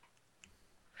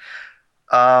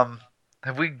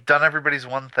 Have we done everybody's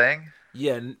one thing?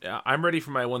 Yeah, I'm ready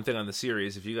for my one thing on the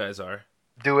series, if you guys are.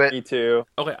 Do it. Me too.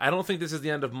 Okay, I don't think this is the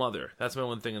end of Mother. That's my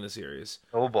one thing in the series.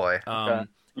 Oh, boy. Okay.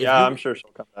 Yeah, I'm sure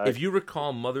she'll come back. If you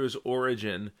recall Mother's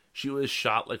origin, she was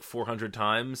shot like 400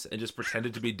 times and just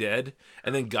pretended to be dead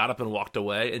and then got up and walked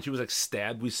away. And she was like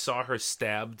stabbed. We saw her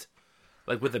stabbed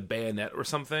like with a bayonet or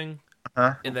something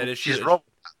in that issue. She's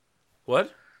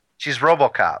What? She's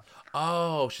RoboCop.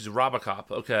 Oh, she's Robocop.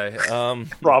 Okay.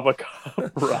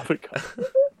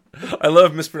 Robocop. I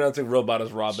love mispronouncing robot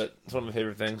as Robert. It's one of my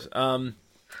favorite things.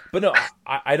 But no,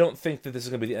 I don't think that this is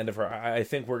going to be the end of her. I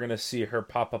think we're going to see her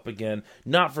pop up again.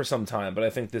 Not for some time, but I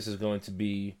think this is going to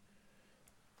be...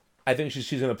 I think she's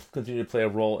going to continue to play a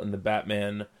role in the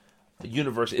Batman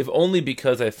universe, if only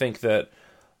because I think that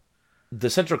the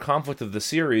central conflict of the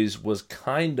series was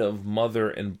kind of Mother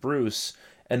and Bruce,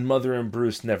 and Mother and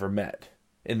Bruce never met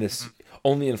in this,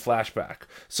 only in flashback.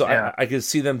 So yeah. I could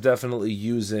see them definitely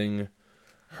using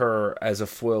her as a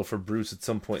foil for Bruce at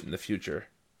some point in the future.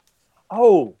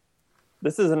 Oh,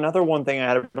 this is another one thing I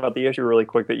had about the issue really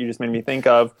quick that you just made me think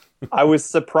of. I was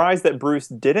surprised that Bruce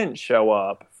didn't show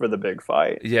up for the big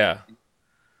fight. Yeah.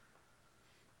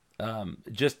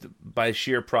 Just by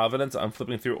sheer providence, I'm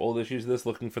flipping through old issues of this,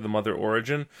 looking for the Mother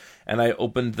origin, and I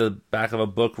opened the back of a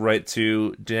book right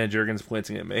to Dan Jurgens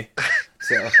pointing at me.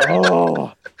 So,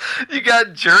 oh, you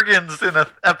got Jurgens in an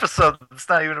episode that's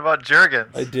not even about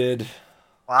Jurgens. I did.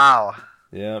 Wow.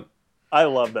 Yeah. I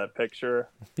love that picture.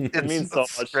 It means so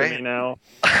much to me now.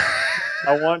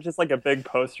 I want just like a big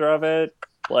poster of it,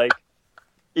 like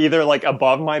either like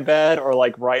above my bed or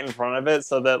like right in front of it,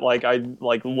 so that like I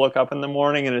like look up in the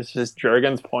morning and it's just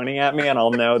Jurgens pointing at me, and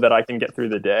I'll know that I can get through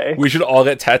the day. We should all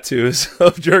get tattoos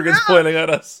of Jurgens pointing at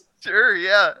us. Sure,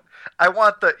 yeah. I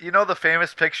want the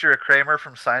famous picture of Kramer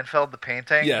from Seinfeld, the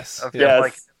painting. Yes. Of yes.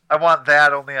 Like, I want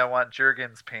that. Only I want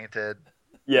Jurgens painted.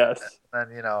 Yes. And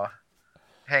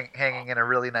hanging in a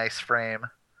really nice frame.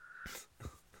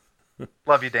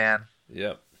 Love you, Dan.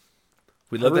 Yep.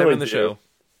 We'd love to have you on the show.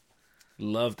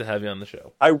 Love to have you on the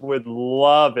show. I would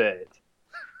love it.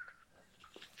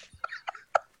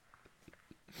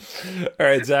 All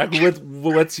right, Zach.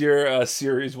 What's your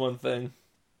series one thing?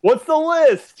 What's the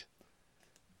list?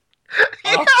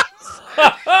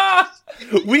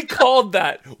 We called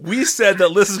that. We said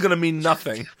that list is going to mean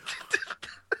nothing.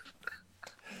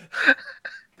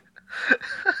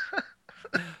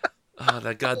 Oh,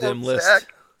 that goddamn list.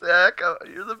 Zach,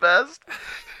 you're the best.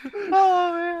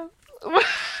 Oh man,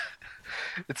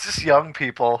 it's just young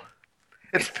people.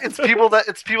 It's people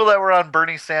that were on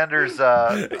Bernie Sanders'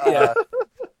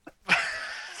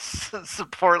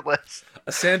 support list.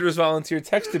 A Sanders volunteer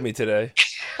texted me today.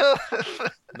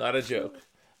 Not a joke.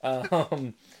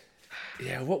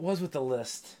 Yeah, what was with the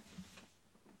list?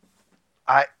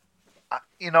 I'm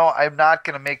not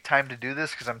going to make time to do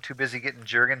this because I'm too busy getting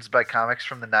Jurgens by comics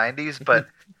from the 90s, but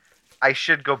I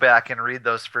should go back and read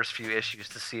those first few issues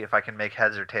to see if I can make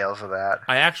heads or tails of that.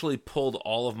 I actually pulled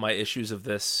all of my issues of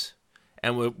this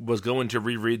and was going to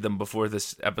reread them before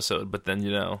this episode, but then,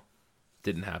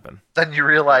 didn't happen. Then you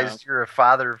realized you're a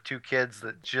father of two kids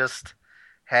that just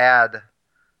had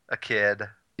a kid.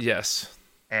 Yes.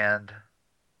 And...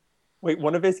 Wait,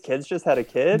 one of his kids just had a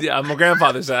kid? Yeah, I'm a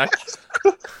grandfather, Zach.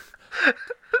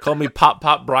 Call me Pop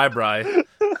Bri.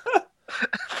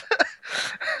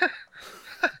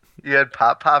 You had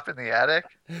Pop in the attic?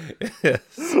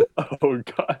 Yes. Oh,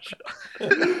 gosh.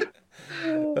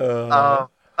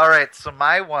 All right, so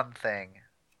my one thing.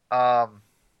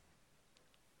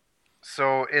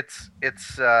 So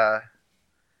it's a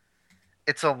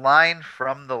line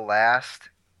from the last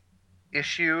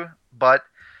issue, but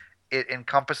it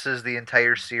encompasses the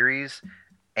entire series,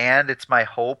 and it's my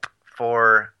hope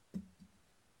for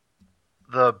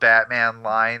the Batman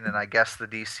line and I guess the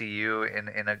DCU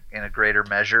in a greater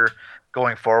measure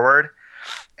going forward.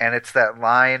 And it's that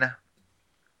line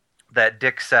that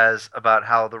Dick says about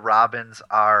how the Robins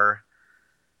are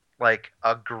like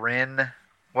a grin.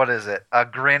 What is it? A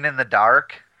grin in the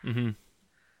dark. Mm-hmm.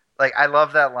 Like, I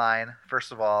love that line,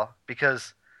 first of all,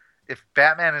 because if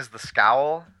Batman is the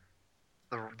scowl,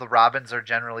 the Robins are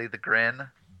generally the grin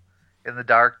in the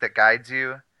dark that guides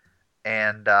you.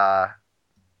 And I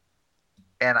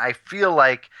feel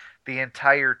like the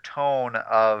entire tone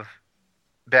of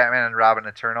Batman and Robin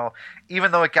Eternal,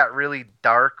 even though it got really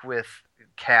dark with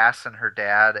Cass and her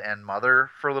dad and mother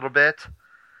for a little bit,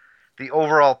 the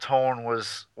overall tone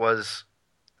was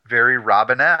very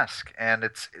Robin-esque, and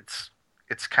it's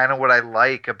kind of what I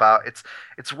like about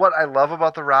it's what I love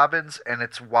about the Robins, and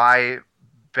it's why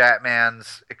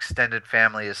Batman's extended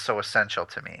family is so essential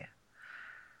to me.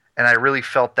 And I really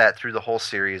felt that through the whole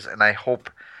series, and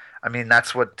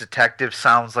that's what Detective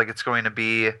sounds like it's going to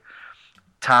be.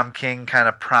 Tom King kind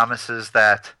of promises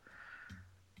that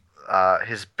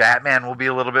his Batman will be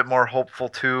a little bit more hopeful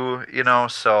too,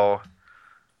 so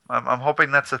I'm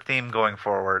hoping that's a theme going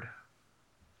forward.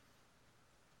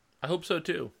 I hope so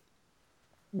too.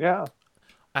 Yeah.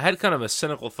 I had kind of a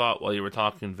cynical thought while you were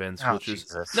talking, Vince, which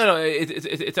Jesus. is no,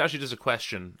 it's actually just a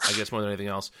question, I guess, more than anything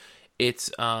else.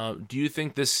 It's do you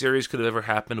think this series could have ever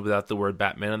happened without the word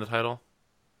Batman in the title?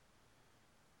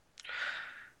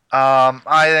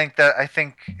 I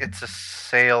think it's a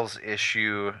sales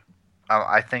issue.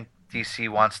 I think DC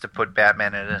wants to put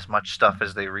Batman in as much stuff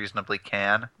as they reasonably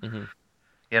can. Mm-hmm.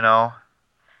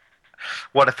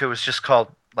 What if it was just called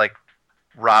like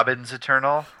Robin's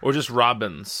Eternal, or just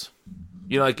Robins?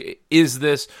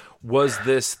 Was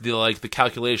this the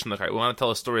calculation? Like, all right, we want to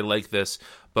tell a story like this,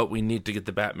 but we need to get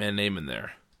the Batman name in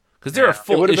there because there are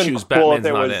full issues Batman's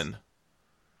not in.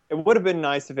 It would have been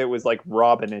nice if it was like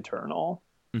Robin Eternal.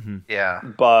 Mm-hmm. Yeah,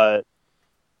 but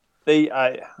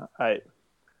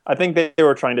I think they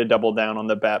were trying to double down on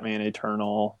the Batman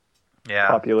Eternal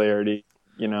popularity.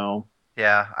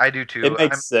 Yeah, I do too. It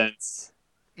makes sense.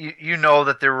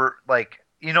 That there were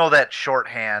that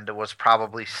shorthand was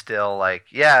probably still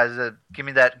give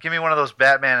me one of those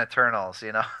Batman Eternals.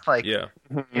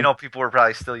 People were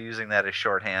probably still using that as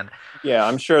shorthand. Yeah,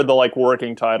 I'm sure the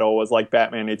working title was like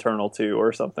Batman Eternal 2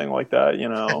 or something like that.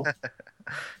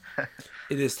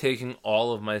 It is taking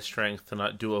all of my strength to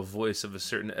not do a voice of a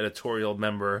certain editorial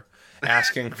member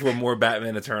asking for more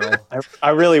Batman Eternal. I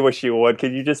really wish you would.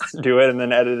 Could you just do it and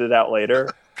then edit it out later?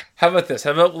 How about this?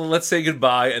 How about let's say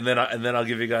goodbye and then I'll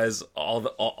give you guys all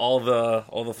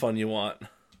the fun you want.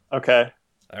 Okay.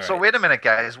 All right. So wait a minute,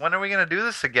 guys. When are we going to do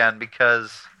this again?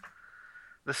 Because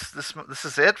this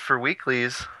is it for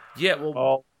weeklies. Yeah.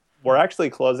 Well, we're actually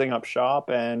closing up shop,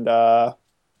 and I'll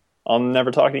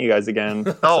never talk to you guys again.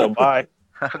 Oh. So bye.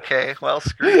 Okay. Well,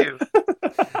 screw you.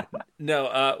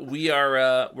 No,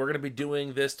 we're going to be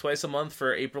doing this twice a month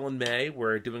for April and May.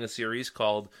 We're doing a series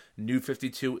called New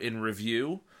 52 in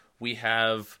Review. We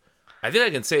have, I think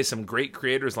I can say, some great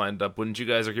creators lined up. Wouldn't you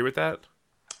guys agree with that?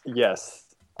 Yes,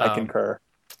 I Um, concur.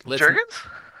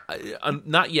 Jurgens?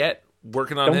 Not yet.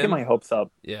 Working on Don't him. get my hopes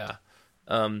up. Yeah.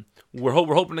 We're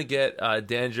hoping to get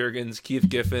Dan Jurgens, Keith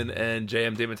Giffen, and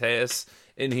J.M. DeMatteis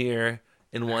in here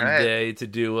in one All right. day to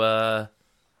do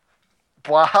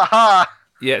Bwahaha!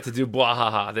 to do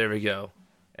Bwahaha. There we go.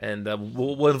 And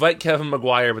we'll invite Kevin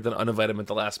McGuire, but then uninvite him at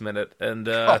the last minute, and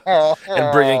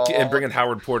bring in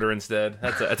Howard Porter instead.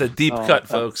 That's a deep cut,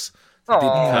 folks. It's a deep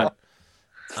cut.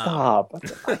 Stop.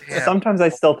 Damn. Sometimes I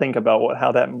still think about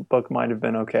how that book might have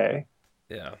been okay.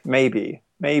 Yeah, Maybe.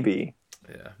 yeah,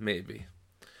 maybe.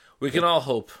 We can all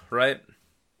hope, right?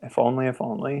 If only. If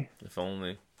only.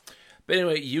 But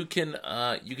anyway, you can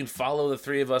follow the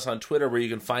three of us on Twitter, where you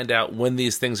can find out when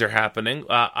these things are happening.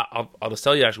 I'll just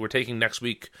tell you, actually, we're taking next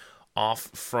week off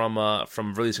from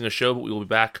releasing a show, but we will be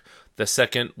back the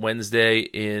second Wednesday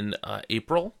in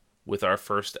April with our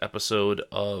first episode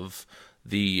of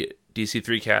the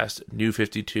DC3 Cast New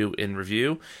 52 in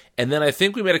review. And then I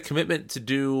think we made a commitment to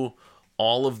do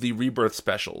all of the Rebirth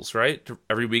specials, right?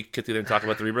 Every week, get together and talk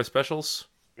about the Rebirth specials.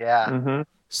 Yeah. Mm-hmm.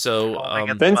 So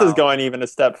Vince is going even a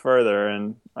step further,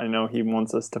 and I know he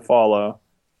wants us to follow.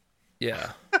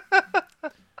 yeah.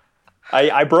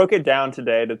 I broke it down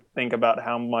today to think about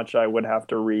how much I would have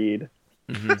to read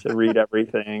to read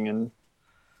everything, and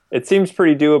it seems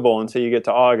pretty doable until you get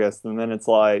to August, and then it's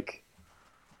like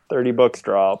 30 books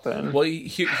drop. And Well,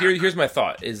 here's my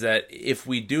thought, is that if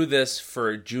we do this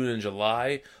for June and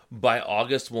July, by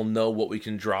August we'll know what we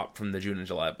can drop from the June and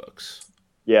July books.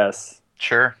 yes,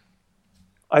 Sure.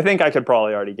 I think I could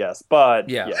probably already guess, but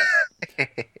Yeah. yes.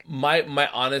 My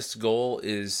honest goal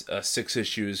is 6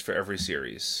 issues for every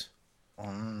series.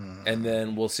 And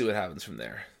then we'll see what happens from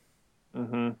there.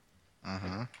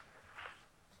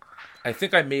 I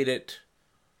think I made it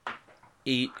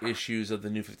 8 issues of the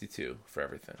New 52 for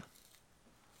everything.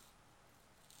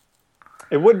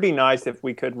 It would be nice if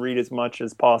we could read as much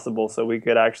as possible so we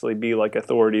could actually be like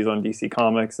authorities on DC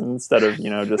Comics instead of,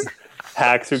 just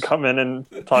hacks who come in and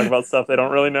talk about stuff they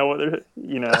don't really know what they're.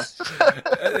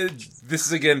 This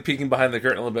is, again, peeking behind the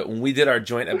curtain a little bit. When we did our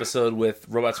joint episode with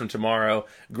Robots from Tomorrow,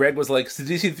 Greg was like, so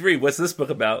DC3, what's this book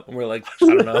about? And we're like, I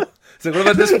don't know. It's like, what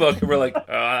about this book? And we're like,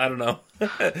 I don't know.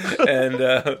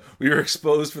 And we were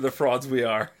exposed for the frauds we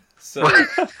are. So,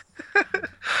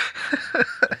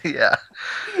 Yeah.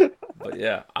 but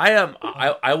yeah,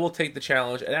 I will take the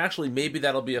challenge, and actually maybe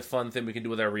that'll be a fun thing we can do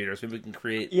with our readers. Maybe we can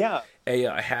create Yeah. a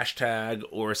hashtag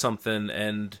or something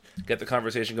and get the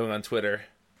conversation going on Twitter.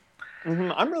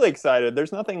 I'm really excited.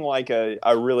 There's nothing like a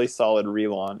really solid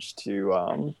relaunch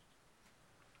to,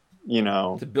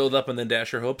 To build up and then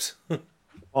dash your hopes.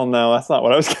 Well, no, that's not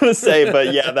what I was going to say,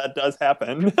 but yeah, that does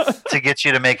happen. To get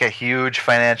you to make a huge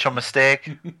financial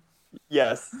mistake.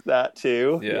 Yes, that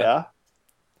too. Yeah. Yeah.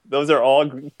 Those are all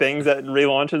things that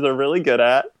relaunches are really good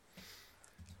at.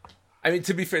 I mean,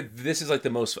 to be fair, this is like the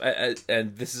most,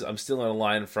 and this is, I'm still on a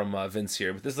line from Vince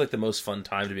here, but this is like the most fun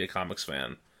time to be a comics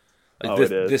fan. Like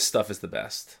it is. This stuff is the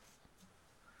best.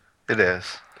 It is.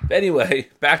 But anyway,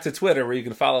 back to Twitter where you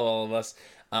can follow all of us.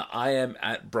 I am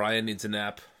at Brian Needs a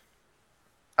Nap.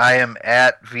 I am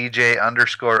at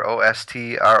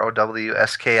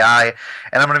VJ_OSTROWSKI,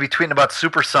 and I'm going to be tweeting about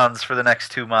Super Sons for the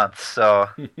next 2 months. So,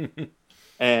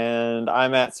 And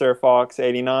I'm at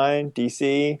SirFox89,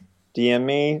 DC, DM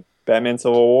me, Batman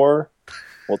Civil War.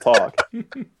 We'll talk.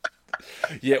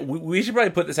 Yeah, we should probably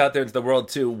put this out there into the world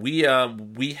too. We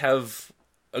have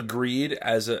agreed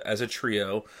as a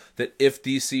trio that if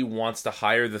DC wants to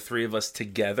hire the three of us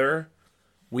together,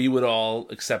 we would all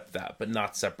accept that, but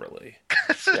not separately.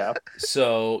 Yeah.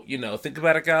 So, think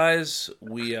about it, guys.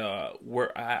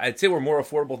 I'd say we're more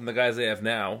affordable than the guys they have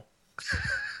now.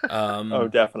 Oh,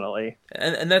 definitely.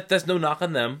 And that's no knock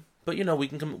on them, but we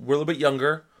can come. We're a little bit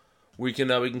younger. We can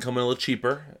come in a little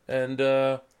cheaper, and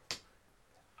I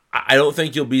don't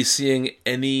think you'll be seeing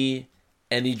any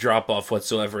drop off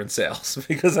whatsoever in sales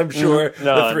because I'm sure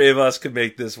the three of us could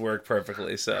make this work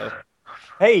perfectly. So,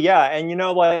 hey, yeah, and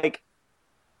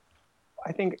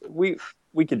I think we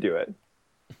could do it.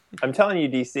 I'm telling you,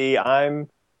 DC, I'm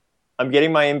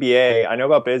getting my MBA. I know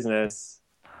about business.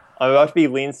 I'm about to be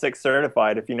Lean Six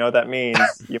certified, if you know what that means.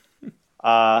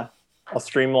 I'll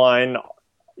streamline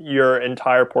your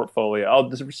entire portfolio. I'll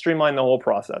just streamline the whole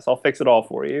process. I'll fix it all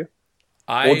for you.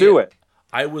 We'll do it.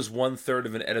 I was 1/3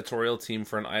 of an editorial team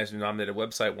for an Eisner-nominated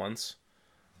website once.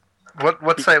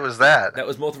 what site was that? That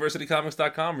was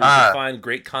multiversitycomics.com, where you can find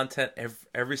great content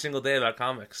every single day about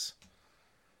comics.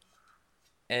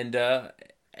 And I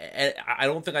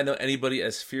don't think I know anybody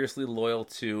as fiercely loyal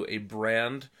to a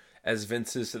brand as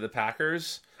Vince is to the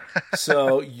Packers.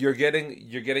 So you're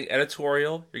getting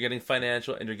editorial, you're getting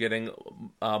financial, and you're getting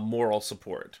moral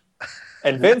support.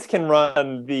 And Vince can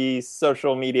run the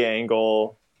social media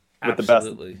angle with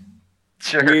Absolutely. the best.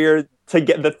 Sure.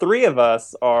 The three of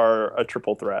us are a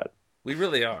triple threat. We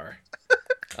really are.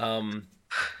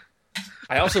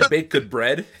 I also bake good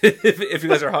bread. if you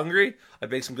guys are hungry, I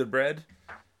bake some good bread.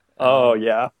 Oh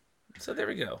yeah. So there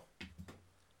we go.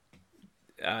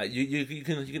 You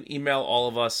can email all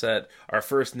of us at our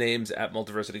first names at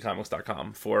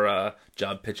multiversitycomics.com for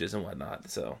job pitches and whatnot.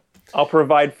 So I'll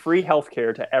provide free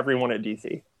healthcare to everyone at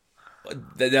DC.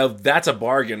 Now that's a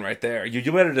bargain right there.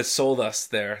 You might have just sold us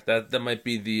there. That might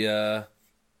be the.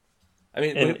 I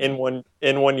mean, in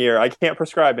 1 year, I can't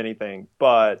prescribe anything,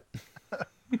 but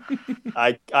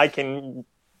I can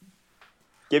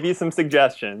give you some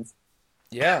suggestions.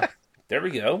 Yeah, there we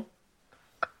go.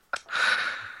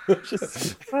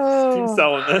 Just keep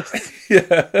selling this.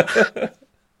 Yeah.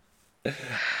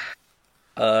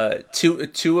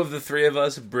 Two of the three of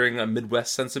us bring a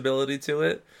Midwest sensibility to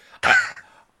it.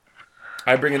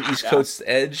 I bring an East Coast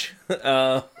edge.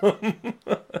 I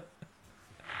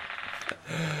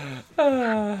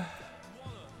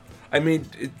mean,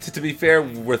 to be fair,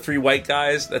 we're three white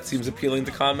guys. That seems appealing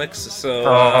to comics. So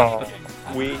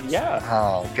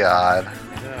Oh God.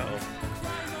 No.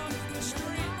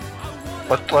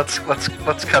 Let's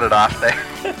cut it off there.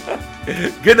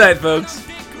 Good night, folks.